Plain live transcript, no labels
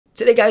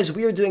Today guys,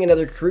 we are doing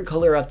another crew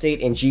color update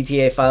in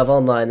GTA 5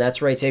 Online.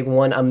 That's right, take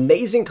one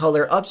amazing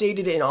color,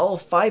 updated in all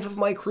 5 of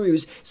my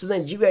crews, so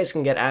then you guys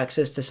can get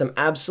access to some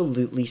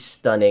absolutely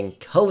stunning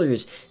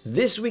colors.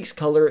 This week's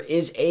color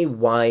is a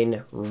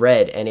wine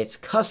red, and it's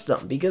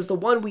custom, because the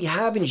one we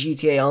have in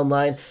GTA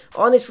Online,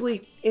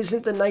 honestly,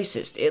 isn't the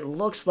nicest. It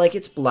looks like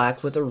it's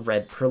black with a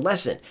red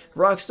pearlescent.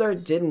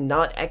 Rockstar did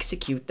not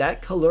execute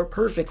that color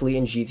perfectly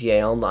in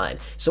GTA Online,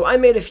 so I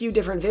made a few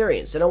different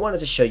variants, and I wanted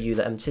to show you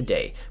them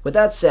today. With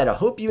that said, I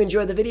hope you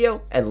enjoyed the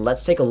video, and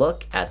let's take a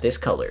look at this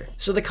color.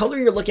 So the color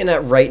you're looking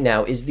at right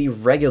now is the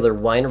regular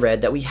wine red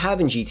that we have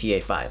in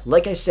GTA 5.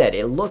 Like I said,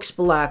 it looks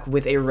black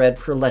with a red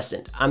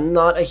pearlescent. I'm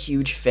not a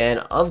huge fan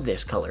of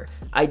this color.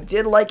 I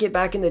did like it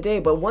back in the day,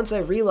 but once I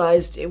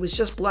realized it was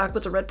just black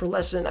with a red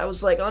pearlescent, I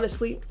was like,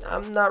 honestly,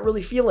 I'm not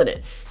really feeling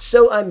it.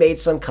 So I made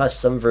some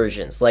custom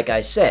versions, like I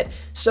said.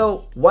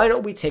 So why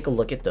don't we take a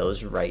look at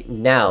those right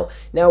now?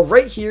 Now,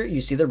 right here, you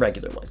see the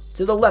regular one.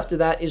 To the left of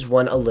that is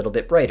one a little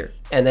bit brighter,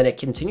 and then it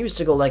continues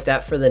to go like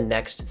that for the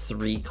next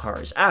 3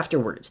 cars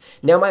afterwards.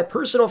 Now, my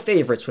personal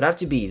favorites would have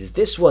to be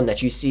this one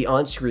that you see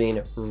on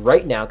screen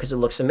right now, because it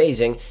looks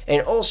amazing,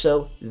 and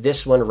also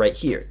this one right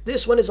here.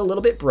 This one is a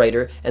little bit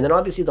brighter, and then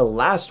obviously the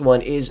last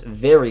one is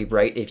very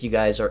bright if you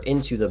guys are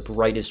into the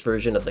brightest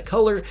version of the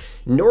color.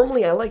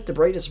 Normally I like the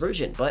brightest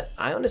version, but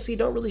I honestly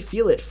don't really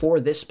feel it for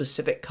this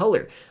specific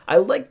color. I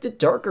like the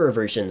darker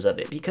versions of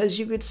it because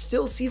you could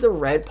still see the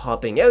red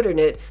popping out in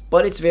it,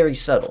 but it's very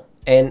subtle.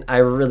 And I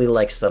really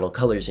like subtle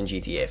colors in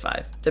GTA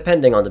 5,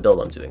 depending on the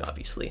build I'm doing,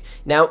 obviously.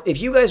 Now, if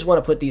you guys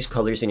want to put these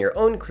colors in your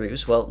own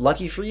crews, well,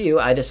 lucky for you,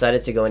 I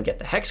decided to go and get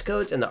the hex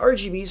codes and the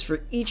RGBs for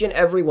each and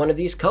every one of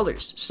these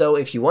colors. So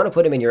if you want to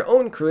put them in your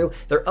own crew,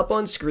 they're up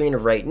on screen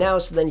right now,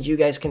 so then you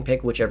guys can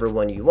pick whichever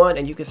one you want,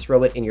 and you can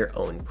throw it in your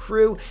own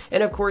crew.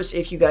 And of course,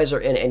 if you guys are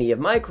in any of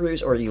my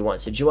crews, or you want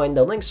to join,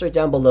 the links are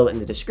down below in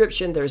the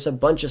description. There's a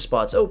bunch of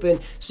spots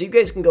open, so you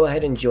guys can go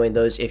ahead and join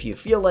those if you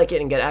feel like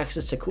it and get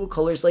access to cool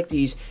colors like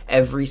these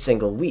every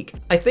single week.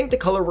 I think the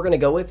color we're going to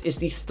go with is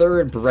the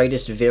 3rd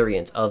brightest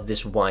variant of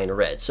this wine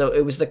red. So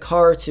it was the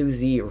car to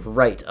the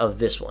right of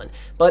this one.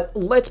 But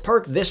let's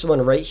park this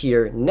one right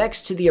here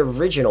next to the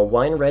original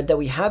wine red that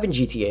we have in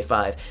GTA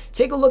 5.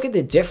 Take a look at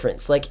the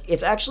difference. Like,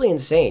 it's actually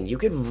insane. You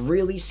could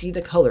really see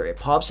the color. It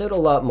pops out a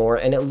lot more,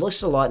 and it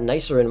looks a lot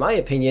nicer in my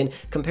opinion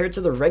compared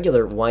to the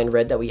regular wine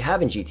red that we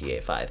have in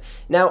GTA 5.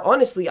 Now,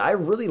 honestly, I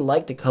really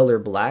like the color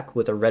black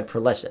with a red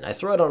pearlescent. I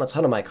throw it on a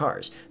ton of my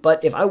cars.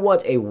 But if I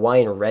want a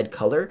wine red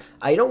color,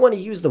 I don't want to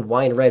use the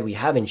wine red we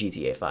have in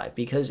GTA 5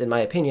 because, in my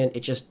opinion,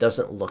 it just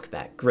doesn't look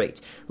that great.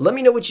 Let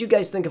me know what you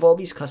guys think of all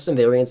these custom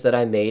variants that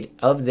I made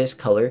of this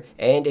color,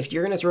 and if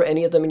you're going to throw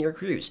any of them in your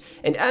crews.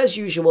 And as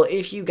usual,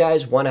 if you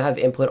guys want to have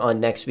input on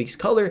next week's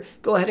color,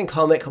 go ahead and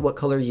comment what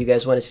color you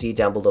guys want to see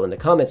down below in the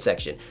comment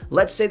section.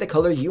 Let's say the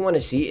color you want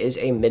to see is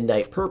a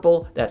midnight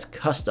purple that's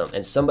custom,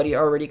 and somebody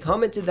already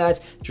commented that.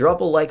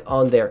 Drop a like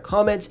on their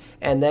comment,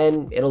 and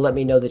then it'll let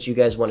me know that you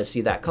guys want to see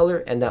that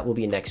color, and that will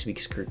be next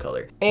week's crew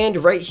color.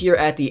 And right here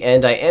at the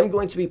end, I am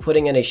going to be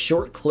putting in a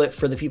short clip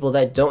for the people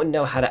that don't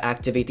know how to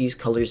activate these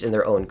colors in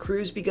their own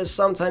crews, because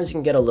sometimes it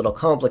can get a little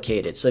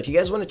complicated. So if you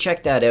guys want to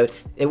check that out,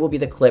 it will be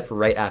the clip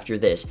right after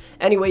this.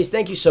 Anyways,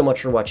 thank you so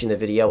much for watching the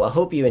video. I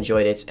hope you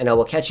enjoyed it, and I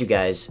will catch you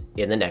guys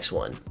in the next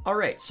one.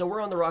 Alright, so we're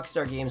on the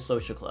Rockstar Games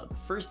Social Club.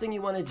 First thing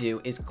you want to do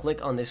is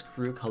click on this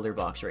crew color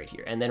box right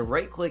here, and then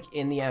right click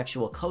in the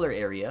actual color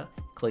area,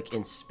 click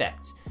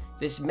Inspect.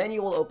 This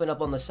menu will open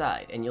up on the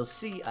side, and you'll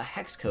see a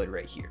hex code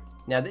right here.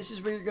 Now, this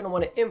is where you're going to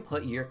want to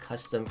input your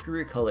custom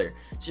crew color.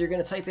 So you're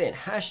going to type in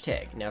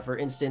hashtag. Now, for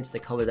instance, the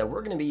color that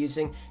we're going to be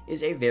using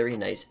is a very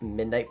nice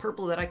midnight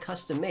purple that I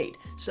custom made.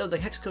 So the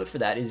hex code for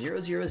that is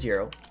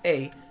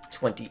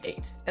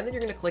 000A28. And then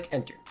you're going to click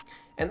enter.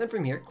 And then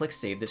from here, click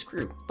Save this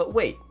crew. But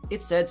wait,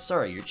 it said,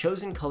 sorry, your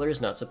chosen color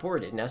is not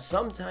supported. Now,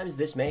 sometimes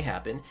this may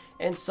happen,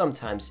 and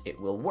sometimes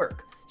it will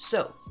work.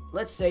 So,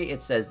 let's say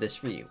it says this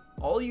for you.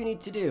 All you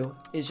need to do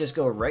is just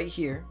go right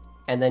here,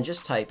 and then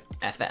just type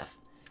FF.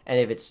 And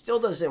if it still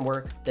doesn't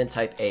work, then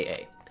type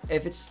AA.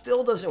 If it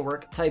still doesn't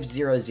work, type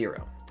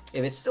 00.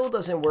 If it still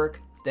doesn't work,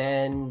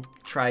 then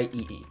try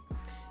EE.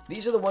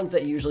 These are the ones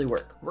that usually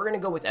work. We're going to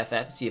go with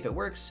FF, see if it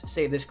works,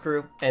 save this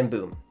crew, and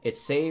boom, it's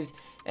saved.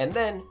 And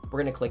then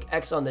we're going to click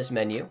X on this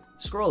menu,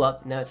 scroll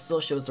up, now it still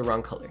shows the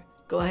wrong color.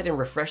 Go ahead and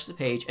refresh the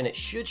page, and it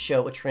should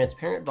show a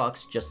transparent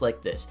box just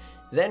like this.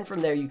 Then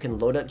from there you can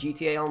load up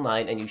GTA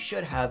Online, and you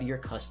should have your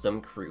custom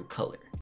crew color.